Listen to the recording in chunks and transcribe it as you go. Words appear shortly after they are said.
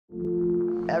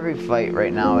Every fight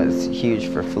right now is huge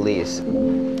for Felice.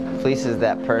 Felice is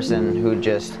that person who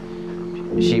just,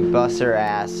 she busts her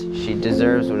ass, she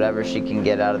deserves whatever she can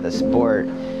get out of the sport,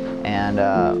 and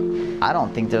I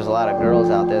don't think there's a lot of girls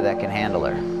out there that can handle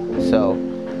her. So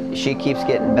she keeps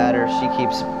getting better, she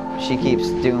keeps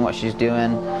doing what she's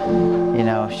doing. You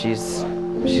know, she's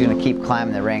gonna keep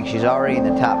climbing the ranks. She's already in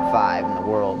the top 5 in the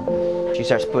world. She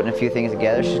starts putting a few things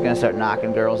together, she's gonna start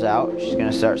knocking girls out, she's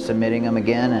gonna start submitting them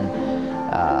again, and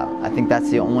I think that's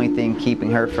the only thing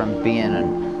keeping her from being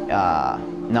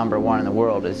 #1 in the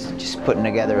world, is just putting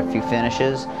together a few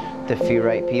finishes, the few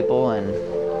right people,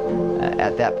 and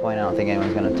at that point I don't think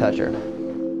anyone's going to touch her.